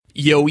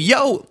Yo,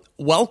 yo!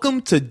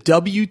 Welcome to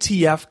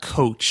WTF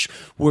Coach,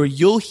 where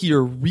you'll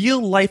hear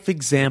real-life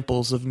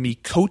examples of me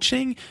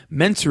coaching,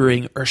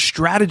 mentoring, or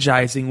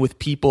strategizing with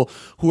people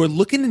who are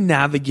looking to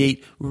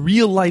navigate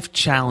real-life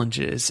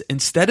challenges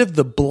instead of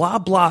the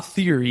blah-blah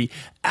theory,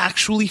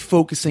 actually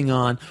focusing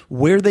on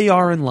where they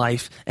are in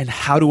life and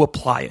how to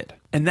apply it.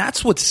 And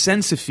that's what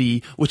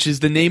Sensophy, which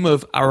is the name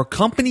of our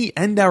company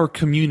and our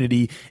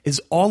community,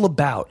 is all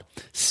about.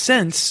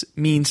 Sense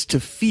means to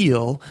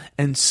feel,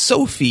 and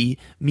Sophie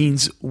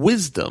means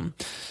wisdom.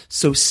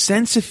 So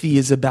Sensophy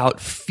is about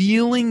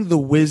feeling the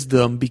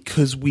wisdom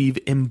because we've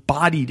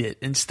embodied it.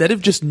 Instead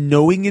of just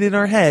knowing it in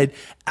our head,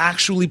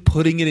 actually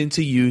putting it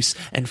into use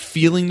and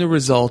feeling the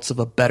results of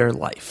a better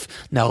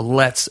life. Now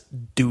let's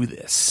do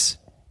this.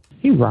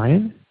 Hey,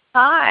 Ryan.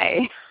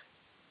 Hi.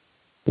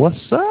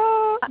 What's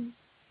up?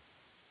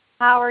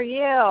 How are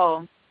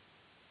you?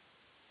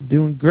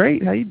 Doing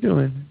great. How you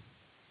doing?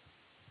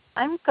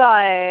 I'm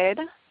good.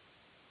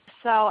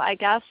 So I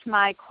guess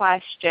my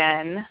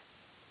question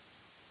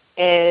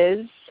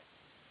is,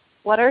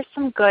 what are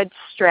some good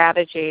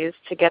strategies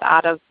to get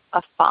out of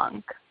a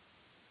funk?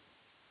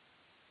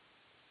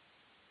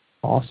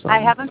 Awesome.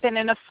 I haven't been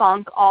in a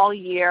funk all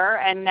year,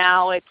 and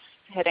now it's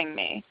hitting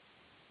me.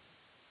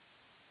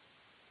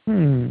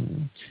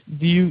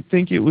 Do you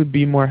think it would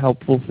be more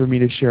helpful for me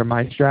to share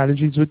my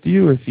strategies with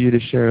you, or for you to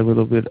share a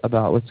little bit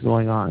about what's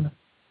going on?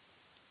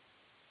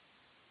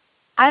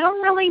 I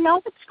don't really know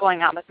what's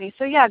going on with me,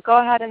 so yeah, go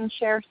ahead and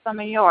share some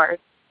of yours.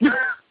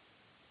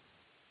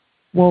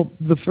 Well,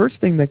 the first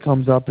thing that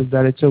comes up is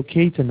that it's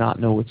okay to not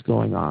know what's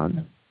going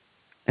on.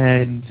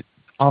 And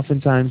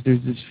oftentimes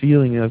there's this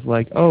feeling of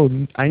like, oh,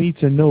 I need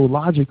to know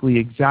logically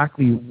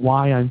exactly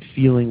why I'm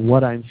feeling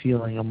what I'm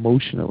feeling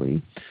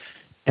emotionally.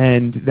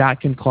 And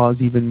that can cause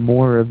even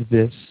more of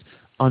this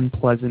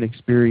unpleasant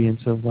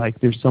experience of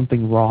like, there's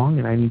something wrong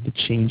and I need to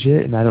change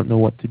it and I don't know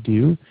what to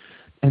do.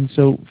 And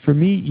so for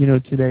me,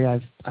 today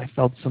I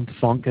felt some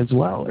funk as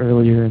well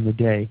earlier in the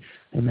day.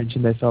 I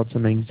mentioned I felt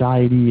some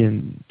anxiety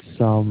and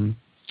some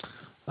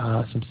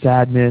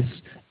sadness.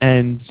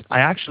 And I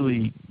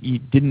actually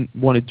didn't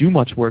want to do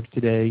much work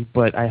today,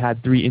 but I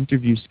had 3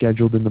 interviews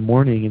scheduled in the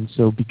morning. And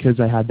so because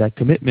I had that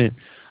commitment,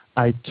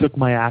 I took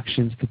my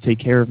actions to take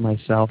care of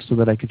myself so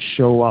that I could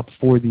show up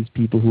for these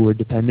people who were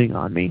depending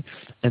on me.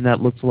 And that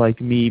looked like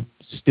me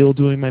still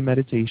doing my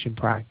meditation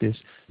practice,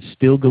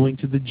 still going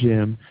to the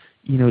gym,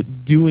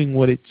 doing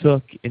what it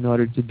took in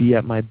order to be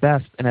at my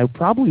best. And I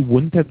probably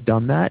wouldn't have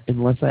done that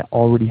unless I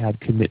already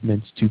had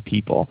commitments to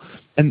people.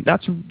 And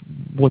that's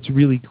what's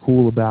really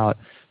cool about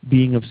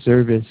being of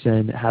service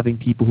and having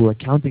people who are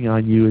counting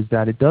on you, is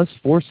that it does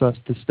force us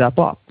to step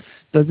up.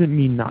 It doesn't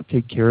mean not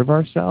take care of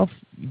ourselves.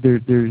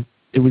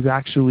 It was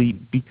actually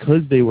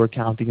because they were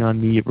counting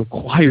on me, it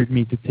required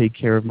me to take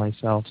care of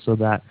myself so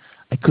that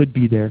I could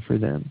be there for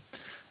them.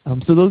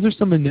 So those are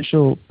some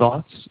initial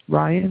thoughts,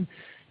 Ryan.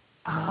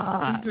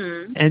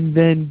 And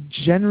then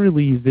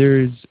generally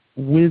there's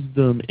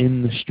wisdom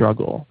in the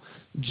struggle.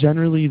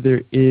 Generally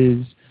there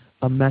is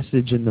a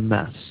message in the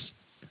mess.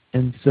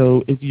 And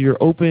so if you're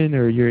open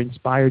or you're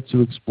inspired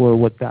to explore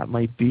what that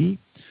might be,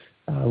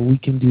 we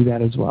can do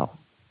that as well.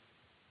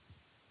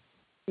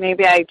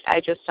 Maybe I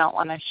just don't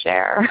want to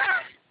share.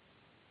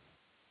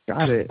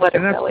 Got it.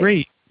 And that's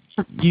great.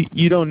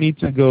 You don't need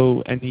to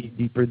go any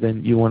deeper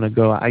than you want to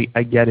go. I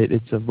get it.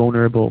 It's a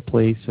vulnerable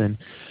place. And,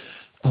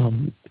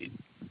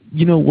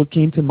 what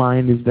came to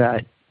mind is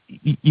that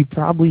you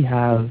probably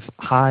have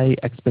high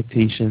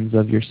expectations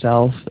of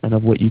yourself and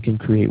of what you can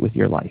create with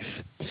your life.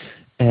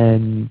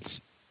 And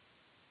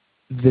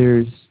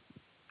there's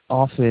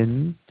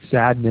often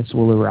sadness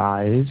will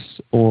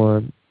arise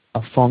or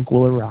a funk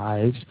will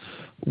arise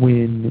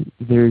when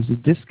there's a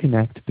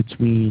disconnect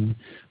between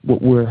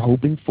what we're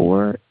hoping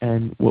for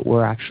and what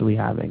we're actually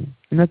having.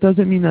 And that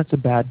doesn't mean that's a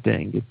bad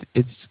thing.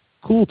 It's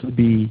cool to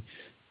be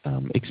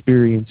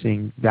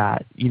experiencing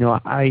that.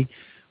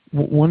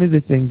 One of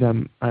the things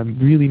I'm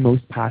really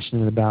most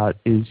passionate about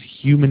is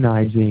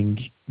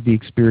humanizing the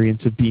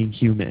experience of being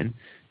human.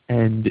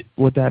 And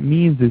what that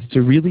means is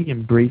to really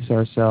embrace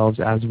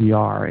ourselves as we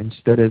are,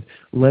 instead of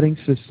letting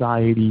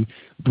society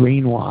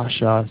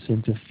brainwash us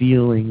into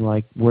feeling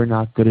like we're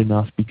not good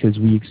enough because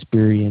we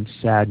experience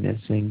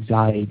sadness,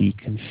 anxiety,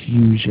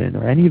 confusion,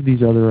 or any of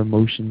these other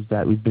emotions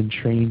that we've been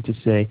trained to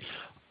say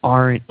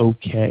aren't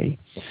okay.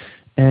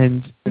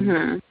 And,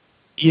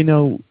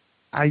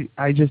 I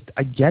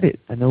get it.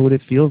 I know what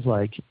it feels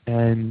like.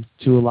 And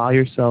to allow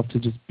yourself to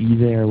just be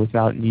there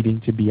without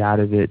needing to be out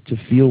of it, to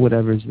feel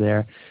whatever's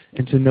there,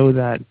 and to know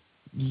that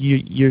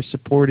you're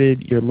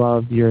supported, you're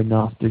loved, you're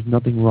enough. There's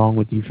nothing wrong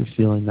with you for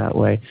feeling that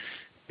way.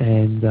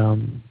 And,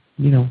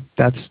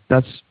 that's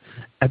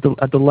at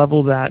the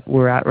level that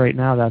we're at right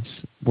now, that's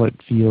what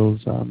feels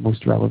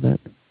most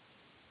relevant.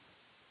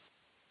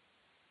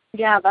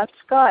 Yeah, that's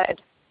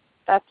good.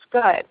 That's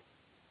good.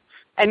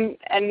 And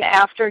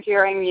after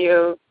hearing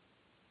you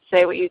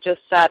say what you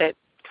just said, it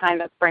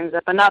kind of brings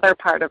up another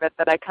part of it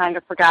that I kind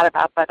of forgot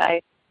about, but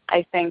I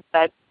think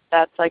that's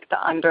like the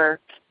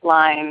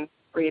underlying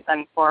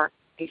reason for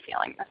me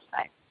feeling this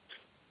way.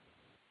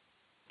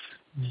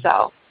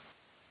 So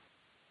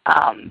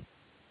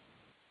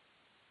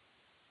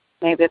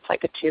maybe it's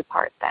like a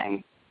two-part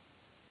thing.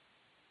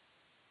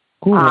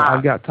 Cool.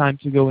 I've got time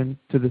to go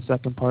into the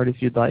second part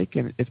if you'd like,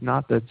 and if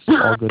not, that's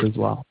all good as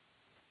well.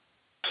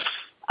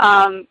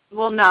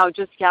 Well, no,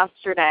 just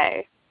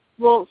yesterday.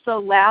 Well, so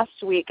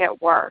last week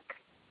at work,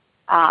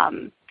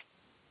 I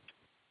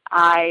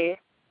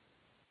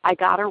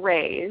got a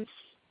raise,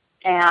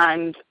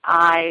 and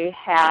I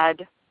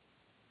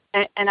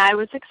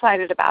was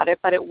excited about it,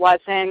 but it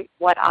wasn't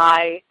what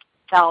I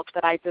felt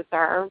that I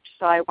deserved.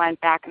 So I went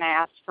back and I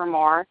asked for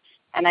more,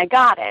 and I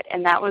got it,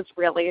 and that was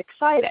really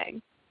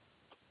exciting.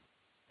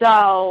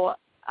 So,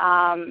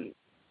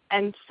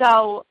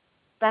 so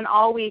then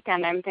all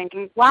weekend I'm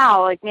thinking,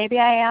 wow, like maybe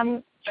I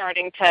am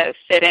starting to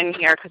fit in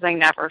here because I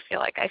never feel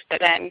like I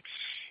fit in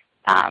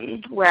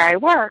where I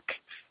work.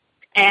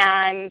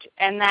 And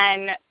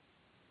then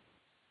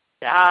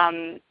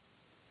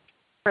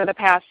for the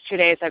past 2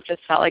 days, I've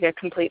just felt like a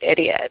complete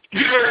idiot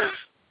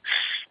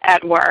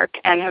at work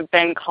and have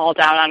been called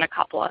out on a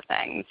couple of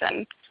things.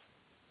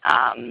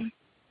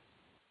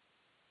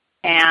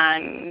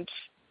 And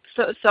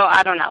so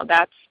I don't know,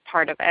 that's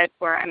part of it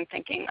where I'm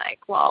thinking like,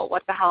 well,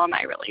 what the hell am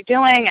I really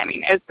doing? I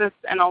mean, is this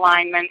in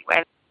alignment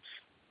with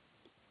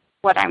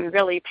what I'm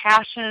really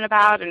passionate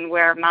about and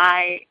where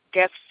my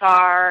gifts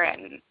are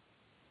and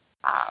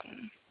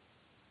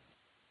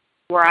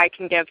where I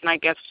can give my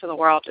gifts to the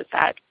world? Is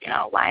that,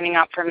 lining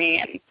up for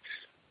me?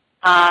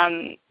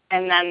 And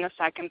then the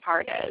second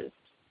part is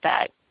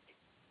that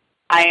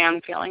I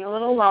am feeling a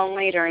little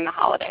lonely during the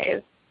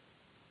holidays.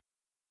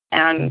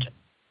 And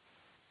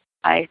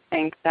I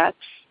think that's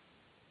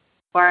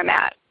where I'm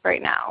at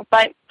right now.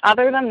 But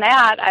other than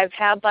that, I've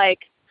had like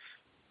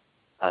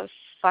a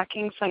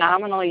fucking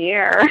phenomenal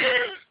year.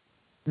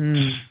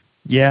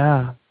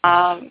 Yeah.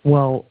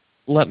 Well,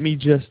 let me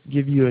just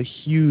give you a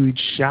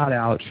huge shout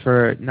out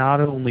for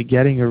not only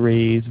getting a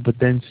raise, but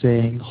then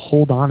saying,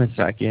 hold on a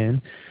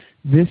second,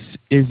 this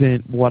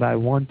isn't what I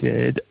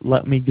wanted.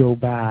 Let me go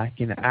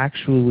back and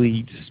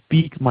actually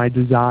speak my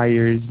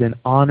desires and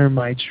honor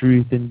my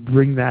truth and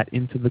bring that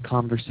into the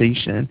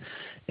conversation.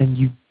 And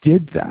you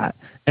did that.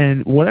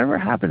 And whatever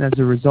happened as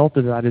a result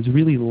of that is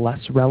really less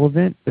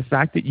relevant. The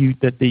fact that you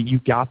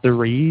got the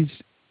raise,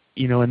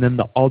 and then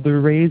the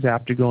other raise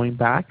after going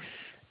back,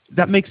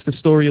 that makes the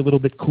story a little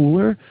bit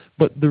cooler.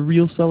 But the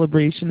real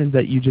celebration is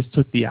that you just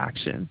took the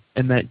action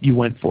and that you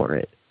went for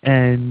it.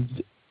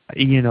 And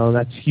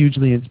that's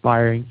hugely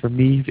inspiring for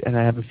me, and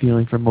I have a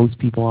feeling for most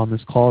people on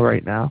this call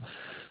right now.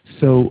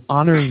 So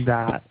honoring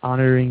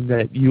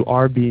that you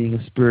are being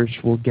a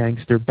spiritual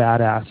gangster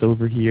badass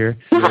over here,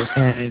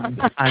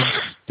 and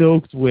I'm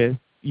stoked with,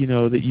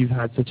 that you've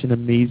had such an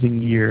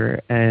amazing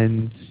year,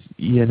 and,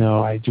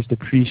 I just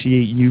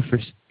appreciate you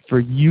for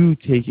you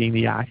taking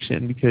the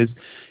action, because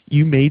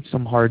you made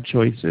some hard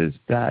choices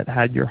that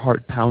had your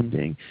heart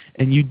pounding,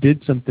 and you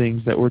did some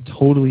things that were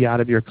totally out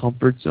of your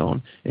comfort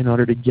zone in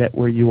order to get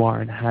where you are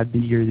and had the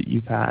year that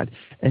you've had.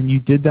 And you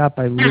did that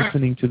by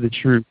listening to the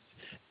truth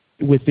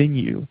within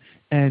you.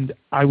 And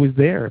I was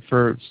there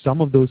for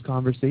some of those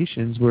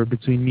conversations where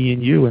between me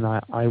and you, and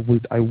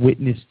I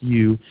witnessed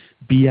you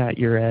be at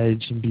your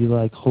edge and be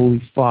like,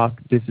 holy fuck,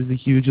 this is a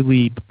huge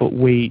leap, but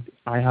wait,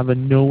 I have a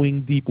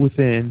knowing deep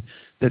within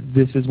that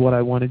this is what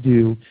I want to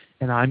do,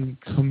 and I'm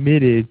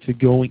committed to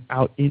going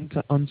out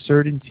into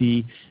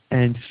uncertainty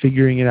and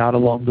figuring it out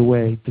along the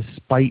way,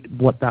 despite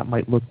what that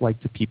might look like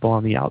to people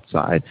on the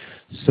outside.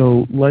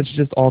 So let's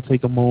just all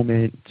take a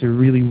moment to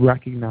really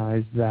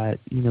recognize that,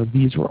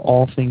 these were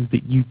all things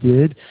that you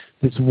did.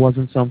 This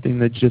wasn't something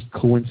that just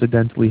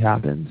coincidentally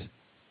happened.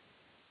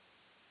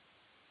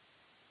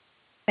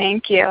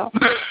 Thank you.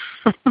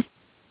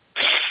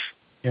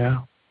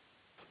 Yeah.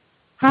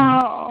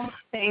 Oh,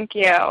 thank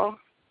you.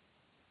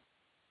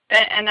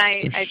 And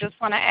I just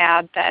want to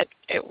add that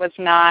it was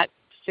not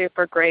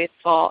super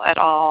graceful at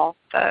all,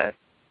 the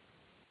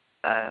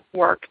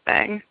work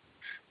thing.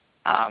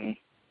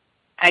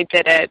 I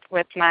did it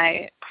with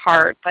my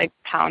heart like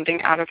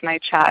pounding out of my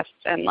chest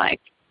and like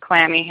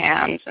clammy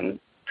hands and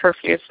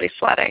profusely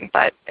sweating,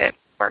 but it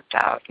worked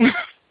out.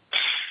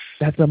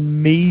 That's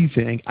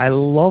amazing. I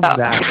love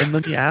that. And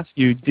let me ask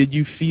you, did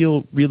you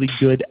feel really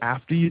good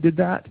after you did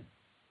that?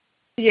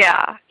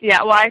 Yeah.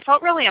 Well, I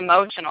felt really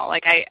emotional.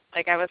 Like I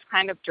was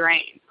kind of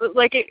drained.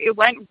 Like it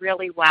went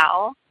really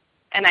well,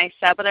 and I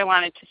said what I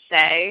wanted to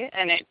say,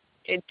 and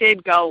it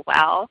did go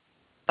well,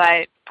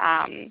 but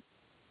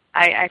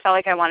I felt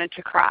like I wanted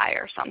to cry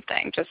or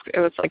something. Just it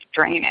was like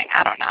draining.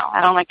 I don't know.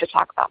 I don't like to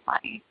talk about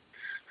money.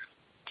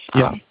 So,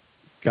 yeah,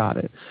 got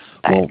it.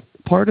 Well,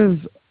 part of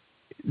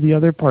the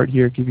other part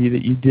here could be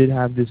that you did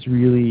have this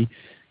really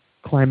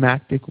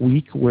climactic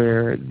week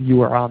where you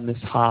were on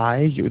this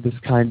high, you were this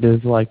kind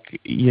of like,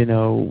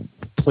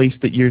 place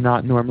that you're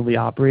not normally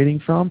operating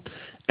from.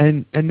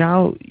 And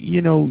now,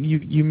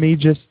 you may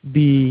just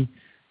be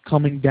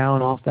coming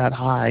down off that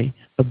high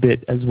a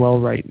bit as well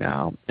right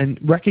now. And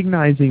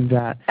recognizing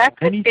that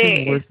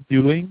anything worth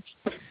doing,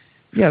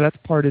 yeah, that's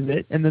part of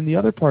it. And then the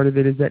other part of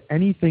it is that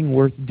anything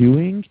worth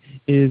doing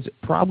is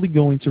probably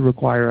going to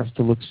require us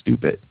to look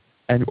stupid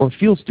or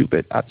feel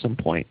stupid at some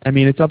point. I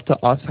mean, it's up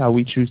to us how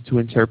we choose to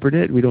interpret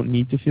it. We don't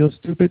need to feel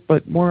stupid,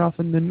 but more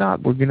often than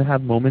not, we're going to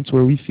have moments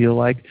where we feel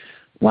like,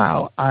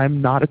 wow,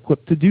 I'm not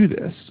equipped to do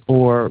this,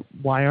 or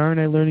why aren't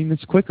I learning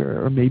this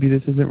quicker, or maybe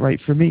this isn't right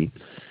for me.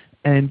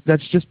 And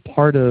that's just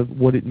part of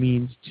what it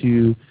means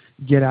to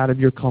get out of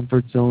your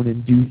comfort zone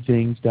and do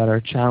things that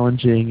are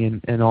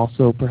challenging and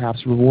also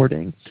perhaps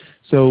rewarding.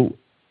 So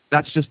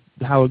that's just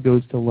how it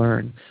goes to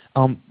learn.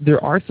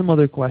 There are some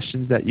other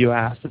questions that you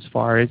asked as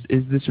far as,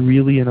 is this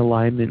really in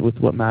alignment with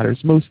what matters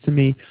most to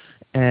me?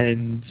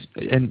 And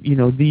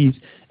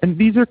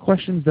these are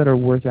questions that are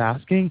worth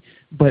asking,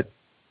 but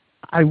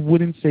I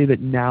wouldn't say that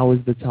now is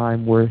the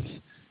time worth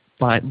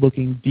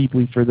looking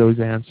deeply for those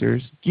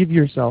answers. Give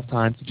yourself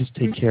time to just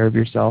take care of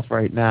yourself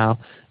right now.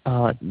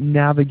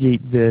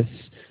 Navigate this.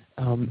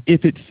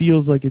 If it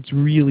feels like it's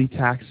really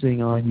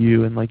taxing on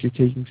you and like you're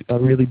taking a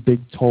really big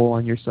toll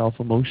on yourself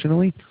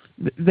emotionally,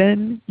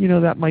 then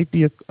that might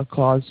be a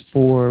cause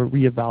for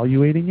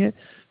reevaluating it.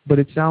 But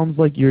it sounds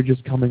like you're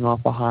just coming off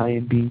a high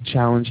and being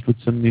challenged with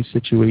some new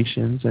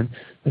situations, and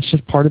that's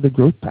just part of the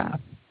growth path.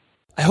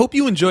 I hope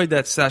you enjoyed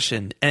that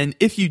session, and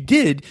if you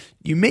did,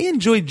 you may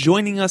enjoy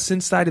joining us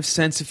inside of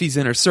Sensophy's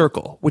Inner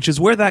Circle, which is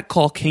where that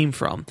call came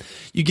from.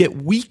 You get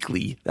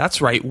weekly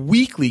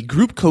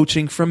group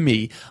coaching from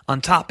me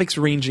on topics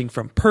ranging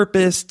from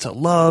purpose to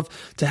love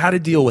to how to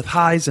deal with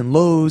highs and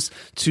lows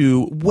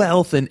to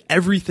wealth and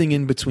everything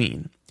in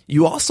between.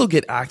 You also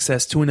get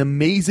access to an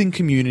amazing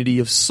community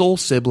of soul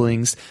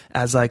siblings,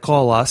 as I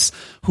call us,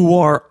 who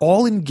are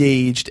all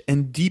engaged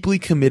and deeply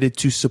committed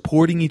to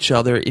supporting each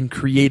other in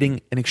creating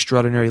an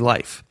extraordinary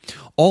life.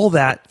 All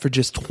that for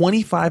just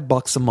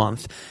 $25 a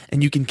month,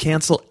 and you can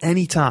cancel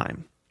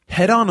anytime.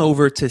 Head on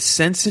over to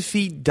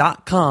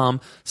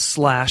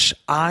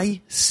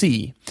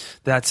sensophy.com/IC.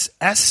 That's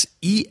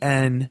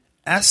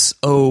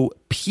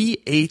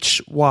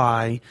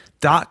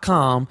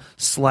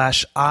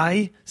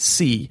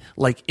SENSOPHY.com/IC,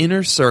 like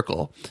Inner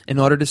Circle, in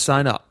order to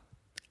sign up.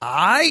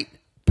 Aight,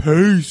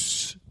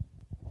 peace.